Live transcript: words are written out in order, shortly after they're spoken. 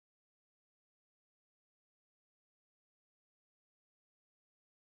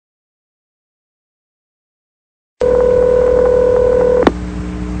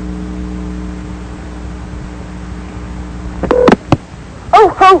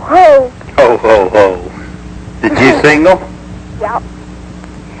ho, ho. Ho, ho, ho. Did you signal? Yep.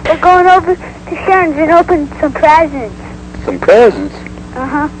 We're going over to Sharon's and open some presents. Some presents?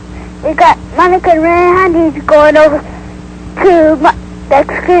 Uh-huh. We got Monica and Randy's going over to that's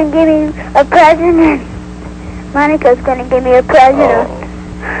going to give me a present, and Monica's going to give me a present. Oh.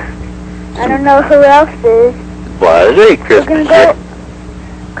 I don't know who else is. Why, it ain't We're Christmas going to yet. go,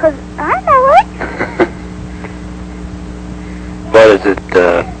 because I know it. What is it,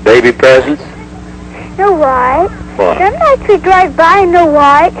 baby presents? You know what? What? Some nights we drive by, you know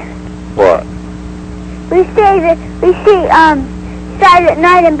what? What? We see Silent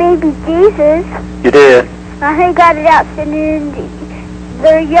Night and Baby Jesus. You did? He got it out sitting in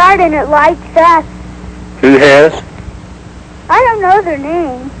their yard and it lights up. Who has? I don't know their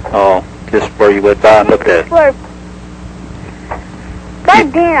name. Oh, just where you went by and looked at it. Back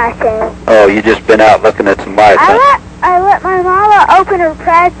then, I said. Oh, you just been out looking at some lights, huh? I let my mama open her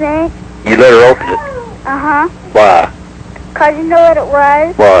present. You let her open it? Uh-huh. Why? 'Cause you know what it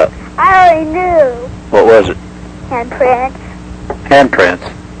was? What? I already knew. What was it? Handprints. Handprints.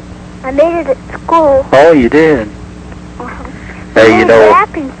 I made it at school. Oh, you did? Uh-huh. Hey, you know... Made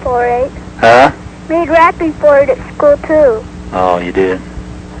wrapping for it. Huh? Made wrapping for it at school, too. Oh, you did?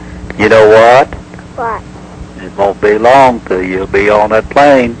 You know what? What? It won't be long till you'll be on that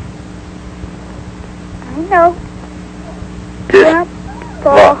plane. I know. Just, Yep.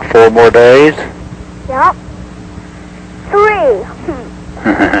 what, 4 more days? Yep. 3.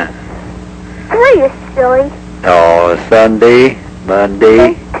 3 is silly. Oh, Sunday,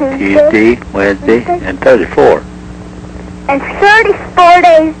 Monday, Tuesday, Tuesday, Wednesday, and 34. And 34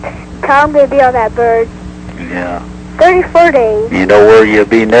 days till I'm going to be on that bird. Yeah. 34 days. You know where you'll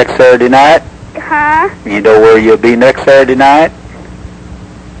be next Saturday night? Huh? You know where you'll be next Saturday night?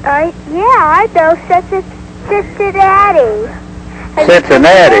 Yeah, I know. Cincinnati.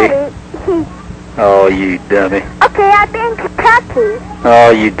 Cincinnati? Oh, you dummy. Okay, I'll be in Kentucky. Oh,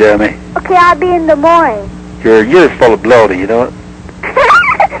 you dummy. Okay, I'll be in Des Moines. You're full of bloating, you know it?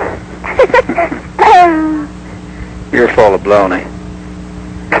 You're full of baloney.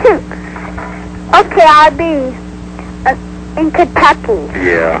 Okay, I'll be in Kentucky.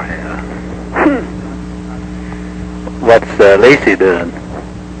 Yeah. What's Lacey doing?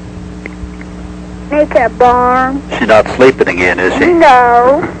 Making a barn. She's not sleeping again, is she?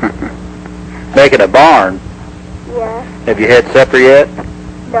 No. Making a barn? Yeah. Have you had supper yet?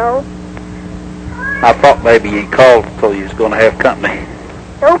 No. I thought maybe you called so you was going to have company.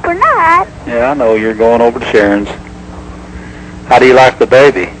 Nope, we're not. Yeah, I know. You're going over to Sharon's. How do you like the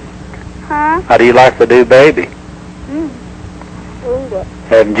baby? Huh? How do you like the new baby? Eat it.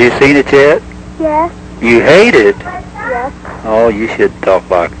 Haven't you seen it yet? Yes. You hate it? Yes. Oh, you should talk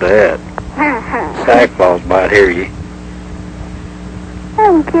like that. Santa Claus might hear you. I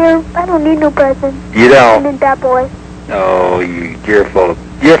don't care. I don't need no present. You don't? I need that boy. Oh, you're full of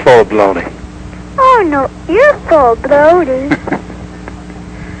baloney. Oh no, you're full of bloating.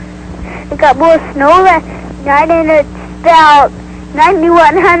 We got more snow last night and it's about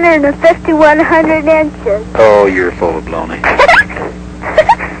 9,100 and 5,100 inches. Oh, you're full of baloney.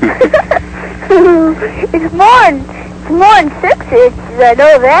 It's more than 6 inches, I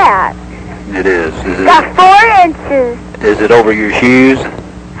know that. It is. Got 4 inches. Is it over your shoes?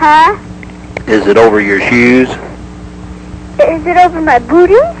 Huh? Is it over your shoes? Is it over my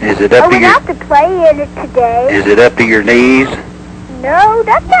booty? Is it up I to went your... out to play in it today. Is it up to your knees? No,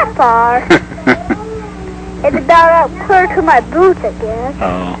 that's not far. It's about up clear to my boots, I guess.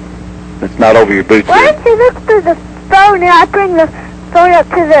 Oh. It's not over your boots Why yet. don't you look through the phone and I bring the phone up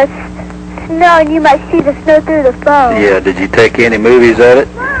to the snow and you might see the snow through the phone. Yeah, did you take any movies of it?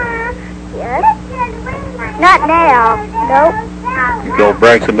 Yes. Not now. Nope. You gonna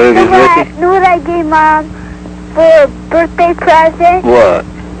bring some movies with you? Know what I gave Mom for a birthday present? What?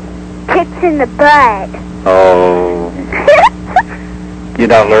 Kicks in the butt. Oh. You're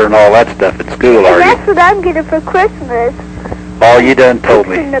not learning all that stuff at school, are And you? that's what I'm getting for Christmas. Oh, you done told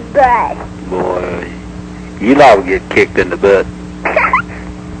Kicks in me. the butt. Boy, you liable to get kicked in the butt.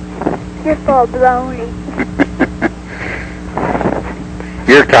 You're full of baloney.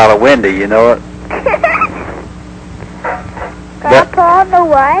 You're kind of windy, you know it? Grandpa, know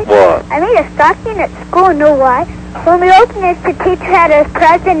why? What? I made a stocking at school, know why? When we opened it, the teacher had a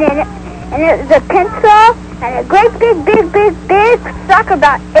present in it, and it was a pencil and a great big sock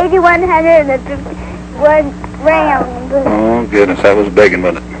about 8,151 round. Oh, goodness, that was a big one,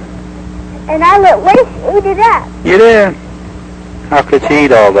 wasn't it? And I let Lace eat it up. You did? How could she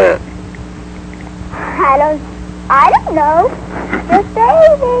eat all that? I don't know. Just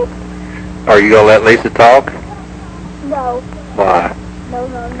baby. Are you going to let Lisa talk? No. Why?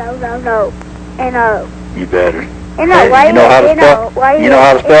 No. N-O. You better. N-O, Hey, why you know how to spell? Why You know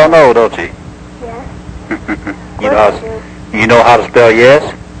how to spell no, don't you? Yes. You know how to spell yes?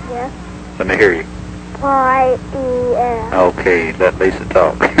 Yes. Let me hear you. Y-E-S. Okay, let Lisa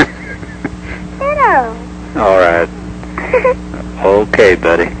talk. N-O. All right. Okay,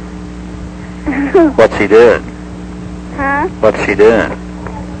 buddy. What's he doing? Huh? What's she doing?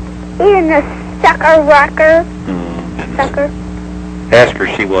 Eating a sucker rocker. Sucker. Ask her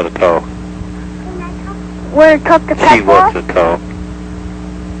if she want to talk. Want to talk to Papa? She wants to talk.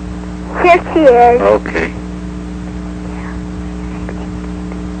 Here she is. Okay.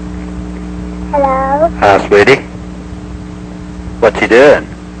 Hello? Hi, sweetie. What you doing?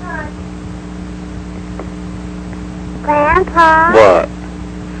 Grandpa? What?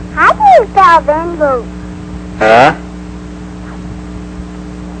 How do you spell bamboo? Huh?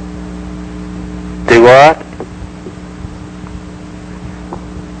 Do what?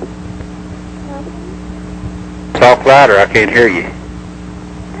 Talk louder, I can't hear you.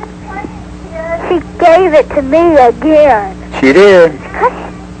 She gave it to me again. She did.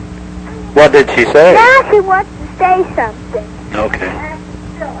 What did she say? Now she wants to say something. Okay.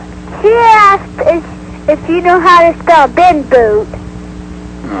 She asked if you know how to spell Ben Boot.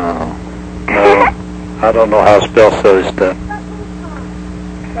 Oh. No. I don't know how to spell silly stuff.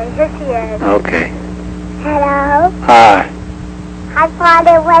 So here she is. Okay. Hello? Hi. I thought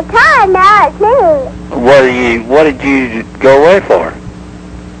it was her. Now it's me. What did you go away for?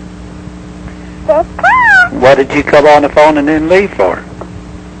 This car. What did you come on the phone and then leave for?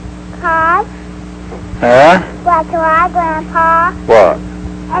 Car. Huh? That's right, Grandpa. What?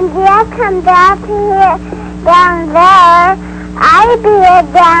 And Jeff come down here, down there. I'll be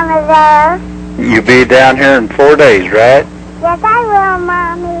down there. You be down here in 4 days, right? Yes, I will,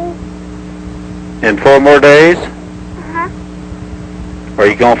 Mommy. In 4 more days? Uh-huh. Are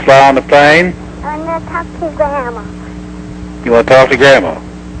you going to fly on the plane? I'm going to talk to Grandma. You want to talk to Grandma?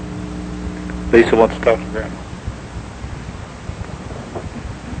 Lisa wants to talk to Grandma.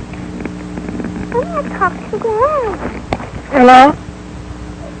 I'm going to talk to Grandma. Hello?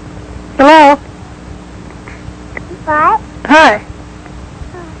 Hello? What? Hi.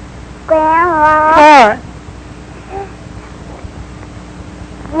 Grandma? Hi.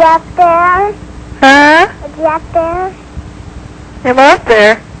 Jeff there? Huh? Jeff there? Am I up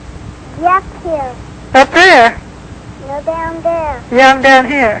there? Jeff here. Up there? No, down there. Yeah, I'm down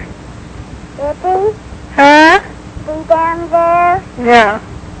here. Yippee? Huh? Be down there? Yeah.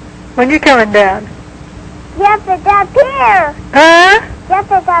 When you coming down? Jeff is up here. Huh?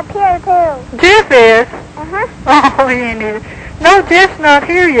 Jeff is up here, too. Jeff is? Uh-huh. Oh, he ain't either. No, Jeff's not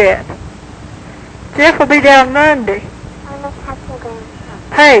here yet. Jeff will be down Monday. I'm going to talk to Grandma.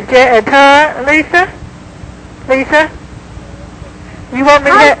 Hey, Lisa? Lisa? You want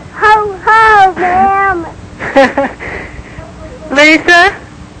me to... Ho, ho, ma'am. Lisa?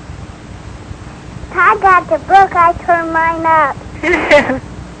 I got the book. I turned mine up.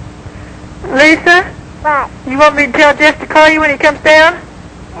 Lisa? What? You want me to tell Jeff to call you when he comes down?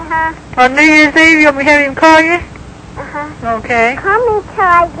 Uh-huh. On New Year's Eve, you want me to have him call you? Uh-huh. Okay. Call me till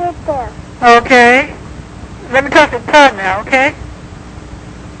I get there. Okay. Let me talk to Todd now, okay?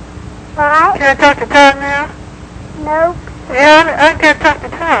 What? Can I talk to Todd now? Nope. Yeah, I gotta talk to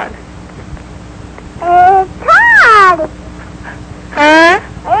Todd. It's Todd. Huh?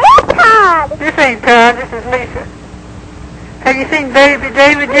 It's Todd. This ain't Todd, this is Lisa. Have you seen Baby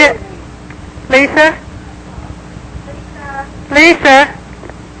David yet? Lisa? Lisa?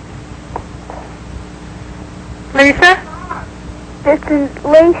 Lisa? This is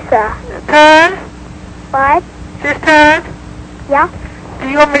Lisa. Todd? What? This Todd? Yeah? Do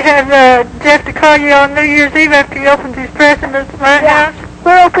you want me to have Jeff to call you on New Year's Eve after he opens his present at my house?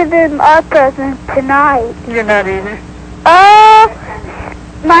 We're opening our present tonight. You're not either.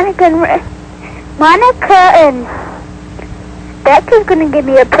 Monica and Becca's going to give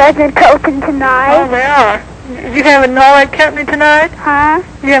me a present to open Oh, tonight. they are. You having all that company tonight? Huh?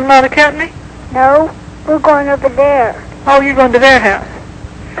 You having a lot of company? No, we're going over there. Oh, you're going to their house.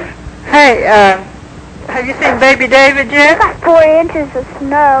 Hey, have you seen Baby David We yet? got 4 inches of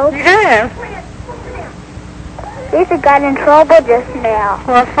snow. You have? Lisa got in trouble just now.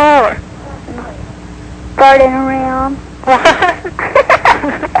 What for? Starting around. What?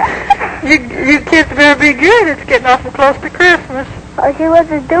 you kids better be good. It's getting awful close to Christmas. All she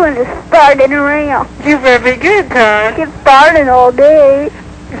wasn't doing is starting around. You better be good, Todd. She's starting all day.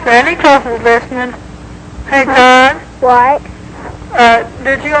 Santa Claus is listening. Hey, Todd. What?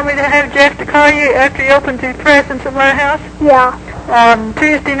 Did you want me to have Jeff to call you after he opens his presents at my house? Yeah. On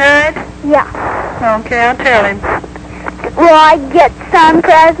Tuesday night? Yeah. Okay, I'll tell him. Will I get some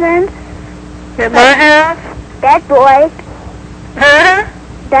presents? At my house? Bad boys. Huh?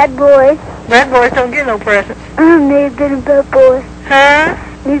 Bad boys. Bad boys don't get no presents. They've been bad boys. Huh?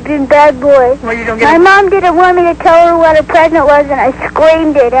 They've been bad boys. Well, you don't My get mom didn't want me to tell her what her present was, and I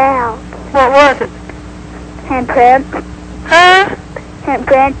screamed it out. What was it? Handprint. Huh?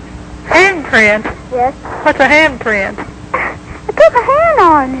 Handprint. Handprint? Yes. What's a handprint? I put my hand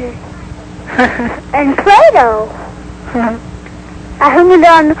on it. And Play-Doh. I hung it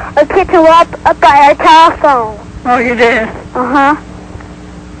on a kitchen wall up by our telephone. Oh, you did? Uh-huh.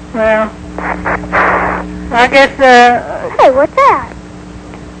 Well, I guess, Hey, what's that?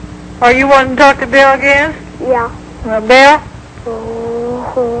 are you wanting to talk to Bill again? Yeah. Bill?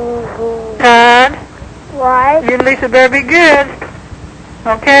 Todd? What? You and Lisa better be good.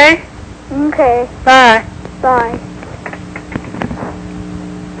 Okay? Okay. Bye. Bye.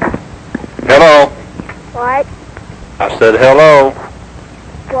 Hello. What? I said hello.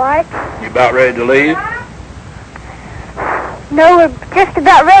 What? You about ready to leave? No, we're just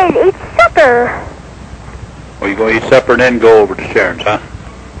about ready to eat supper. Well, you going to eat supper and then go over to Sharon's, huh?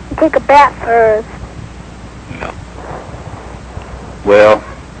 Take a bath first. Yeah. Well,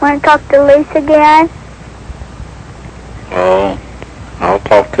 Want to talk to Lisa again? oh, I'll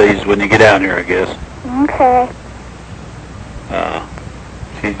talk to you when you get down here, I guess. Okay.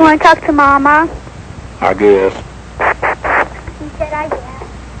 She's Want to talk to Mama? I guess. She said I guess.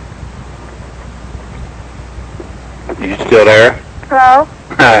 You still there? Hello?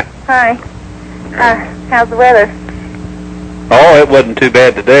 Hi. Hi. How's the weather? Oh, it wasn't too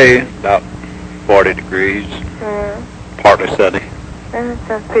bad today. About 40 degrees. Partly sunny. That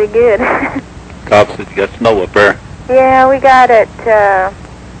sounds pretty good. Todd said you got snow up there. Yeah, we got it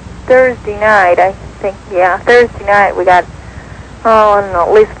Thursday night, I think. Yeah, Thursday night we got, I don't know,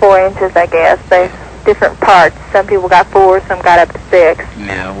 at least 4 inches, I guess. There's different parts. Some people got 4, some got up to 6.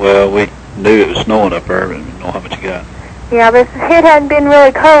 Yeah, well, we knew it was snowing up there, but we didn't know how much you got. Yeah, but it hadn't been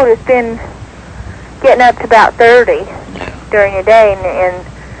really cold. It's been getting up to about 30 Yeah. during the day, and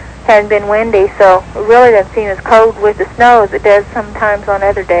hadn't been windy, so it really doesn't seem as cold with the snow as it does sometimes on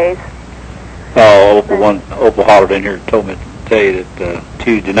other days. Oh, Opal hollered in here and told me to tell you that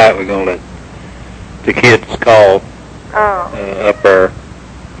Tuesday night we're going to let the kids call up there.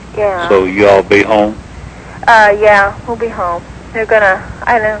 Yeah. So you all be home? Yeah, we'll be home. They're gonna,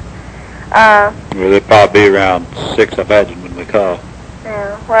 I don't Well, they'll probably be around 6, I imagine, when we call.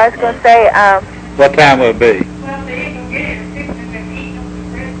 yeah, well, I was gonna say, What time will it be?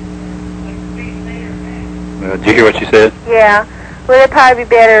 Did you hear what she said? yeah, well, it'd probably be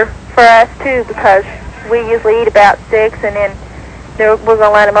better for us, too, because we usually eat about 6, and then we're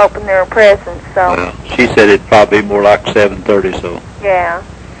gonna let them open their presents, so, Well, she said it'd probably be more like 7:30, so yeah.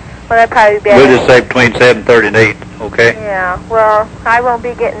 Well, that'd probably be better. we'll just say between 7:30 and 8, okay? Yeah, well, I won't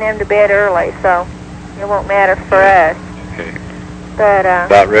be getting them to bed early, so it won't matter for us. Okay. But,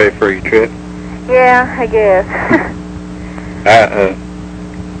 About ready for your trip? yeah, I guess.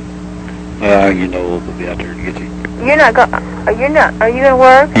 You know we'll be out there to get you. Are you gonna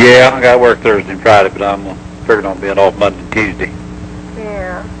work? Yeah, I got to work Thursday and Friday, but I'm figuring on being off Monday and Tuesday.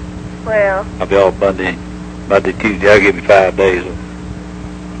 Yeah, well, I'll be off Monday, Tuesday. I'll give you 5 days of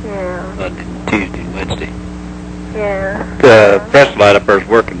yeah, Monday, Tuesday, and Wednesday. yeah. The press light up there is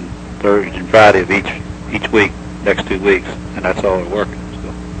working Thursday and Friday of each week, next 2 weeks, and that's all they're working.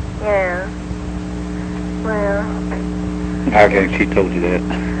 So Yeah. Well, I think she told you that.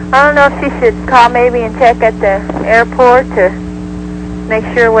 I don't know if she should call maybe and check at the airport to make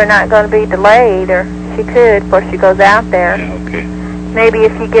sure we're not going to be delayed, or she could before she goes out there. Yeah, okay. Maybe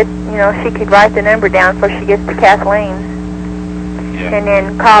if you get, she could write the number down before she gets to Kathleen's, Yeah. and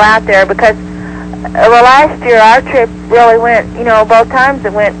then call out there, because, well, last year our trip really went, both times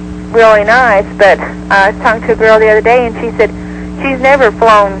it went really nice, but I was talking to a girl the other day, and she said she's never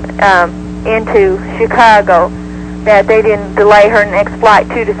flown into Chicago, that they didn't delay her next flight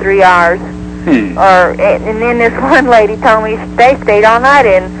 2 to 3 hours. And then this one lady told me they stayed all night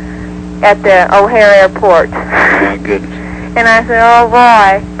at the O'Hare Airport. Oh, my goodness. And I said, oh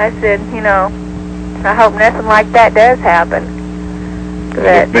boy. I said, I hope nothing like that does happen.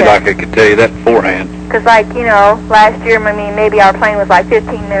 It'd be like I could tell you that beforehand. Because, last year, maybe our plane was like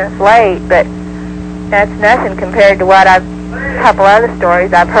 15 minutes late, but that's nothing compared to what a couple other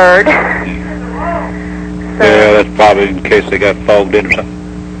stories I've heard. So, Yeah, that's probably in case they got fogged in or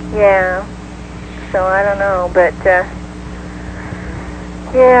something. yeah. So I don't know, but,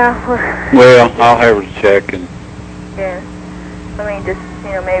 yeah. Well, I'll have her check and... Yeah. Just,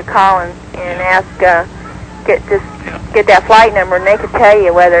 maybe call and ask, get that flight number, and they could tell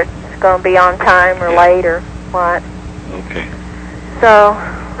you whether it's going to be on time or late or what. Okay. So,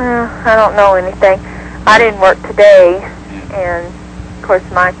 I don't know anything. I didn't work today, and of course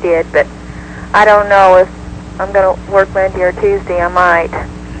Mike did, but I don't know if I'm going to work Monday or Tuesday. I might.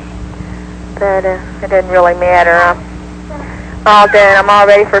 But it doesn't really matter. I'm all done. I'm all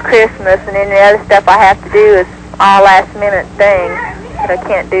ready for Christmas, and then the other stuff I have to do is all last-minute things that I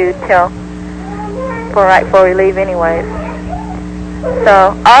can't do till right before we leave anyways.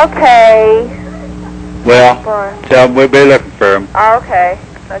 So, okay. Well, tell them we'll be looking for them. Okay.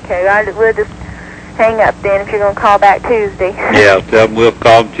 Okay, we'll just hang up then if you're going to call back Tuesday. Yeah, tell them we'll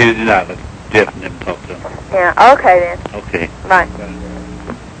call them Tuesday night. Let Jeff and them talk to them. Yeah, okay then. Okay. Bye.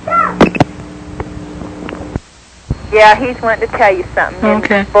 Yeah, he's wanting to tell you something.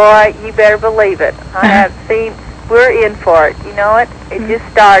 Okay. And boy, you better believe it. I have seen, we're in for it. You know it? It just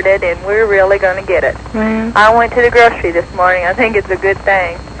started, and we're really going to get it. Well, I went to the grocery this morning. I think it's a good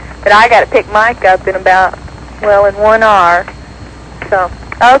thing. But I got to pick Mike up in about, in 1 hour. So,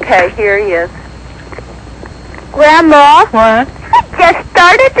 okay, here he is. Grandma, what? it just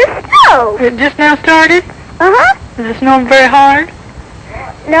started to snow. It just now started? Uh-huh. Is it snowing very hard?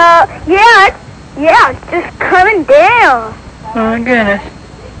 No, yeah, it's just coming down. Oh, my goodness.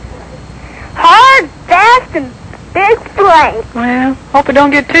 Hard, fast, and big flake. Well, hope it don't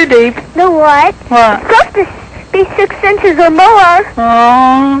get too deep. Know what? What? It's supposed to be 6 inches or more.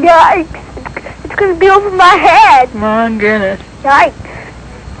 Oh, Yikes. It's going to be over my head. my goodness. Yikes.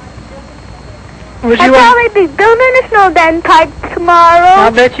 Would I'll you probably be building a snowman pipe tomorrow. I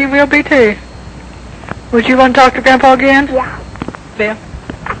bet you will be too. Would you want to talk to Grandpa again? Yeah. Bill?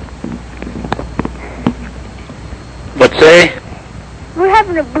 What's say? We're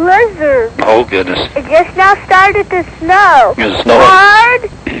having a blizzard. Oh, goodness. It just now started to snow. It's snowing. Hard,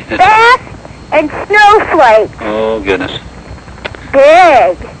 fast, and snowflakes. Oh, goodness.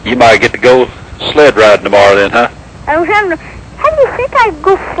 Big. You might get to go sled riding tomorrow then, huh? I was having a... How do you think I'd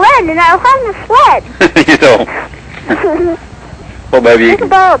go sledding and I don't have a sled? You don't. Well, maybe you Think can,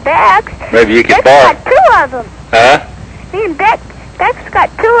 about Bex. maybe you can Beck's borrow. got 2 of them. Huh? Me and Beck's got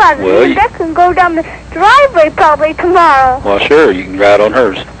 2 of them. Well, Me and Beck can go down the driveway probably tomorrow. Well, sure, you can ride on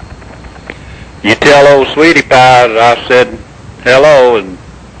hers. You tell old Sweetie Pie that I said hello, and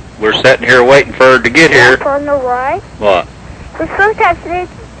we're sitting here waiting for her to get here. I don't know why. What? We're supposed to have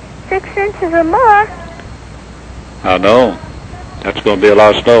 6 inches or more. I know. That's going to be a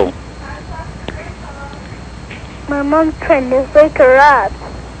lot of snow. My mom's trying to wake her up.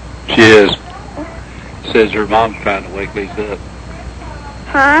 She is. Says her mom's trying to wake Lisa up.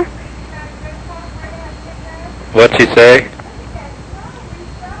 Huh? What'd she say?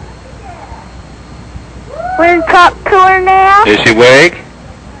 Want to talk to her now? Is she awake?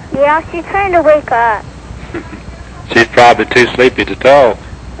 Yeah, she's trying to wake up. She's probably too sleepy to talk.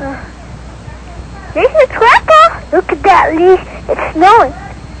 This is Grandpa. Look at that leaf. It's snowing.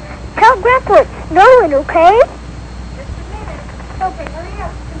 Tell Grandpa it's snowing, okay? Just a minute. Okay, hurry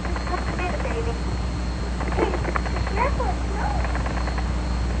up. Just a minute, baby. Okay, Grandpa, it's snowing.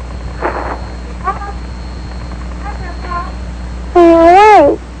 Hi, Grandpa.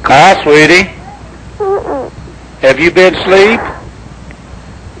 Hey. Hi, sweetie. Have you been asleep?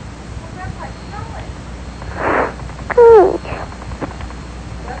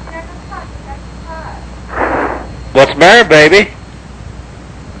 What's the matter, baby?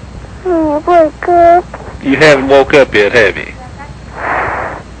 I woke up. You haven't woke up yet, have you?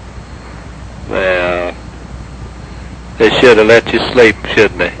 Well, they should have let you sleep,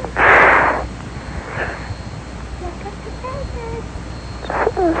 shouldn't they?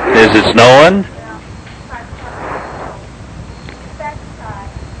 Is it snowing?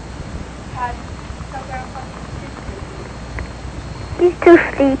 He's too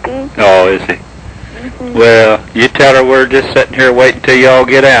sleepy. Oh, is he? Well, you tell her we're just sitting here waiting till y'all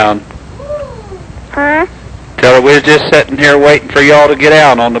get down. Huh? Tell her we're just sitting here waiting for y'all to get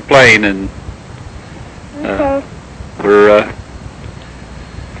out on the plane, and Okay. we're,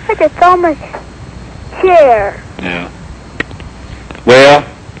 I just saw my chair. yeah. Well,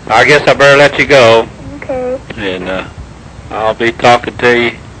 I guess I better let you go, Okay. and I'll be talking to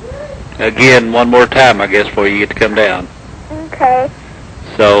you again one more time, I guess, before you get to come down. Okay.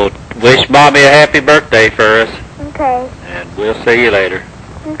 So, wish Mommy a happy birthday for us, Okay. and we'll see you later.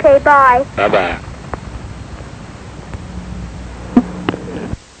 Okay, bye. Bye-bye.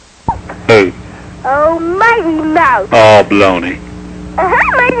 Who? Oh, Mighty Mouse. Oh, baloney.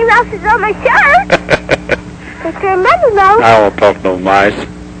 Mighty Mouse is on my shirt. It's a Mighty Mouse. I won't talk no mice.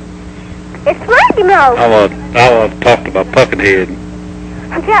 It's Mighty Mouse. I want to talk to my pumpkinhead.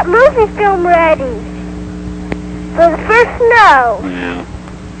 I got movie film ready for the first snow. Yeah.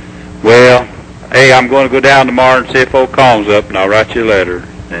 Well, Hey, I'm going to go down tomorrow and see if old Kong's up, and I'll write you a letter.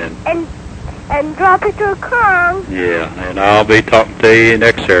 And drop it to Kong. Yeah, and I'll be talking to you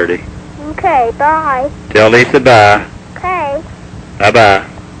next Saturday. Okay, bye. Tell Lisa bye. Okay, Bye-bye.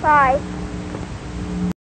 bye.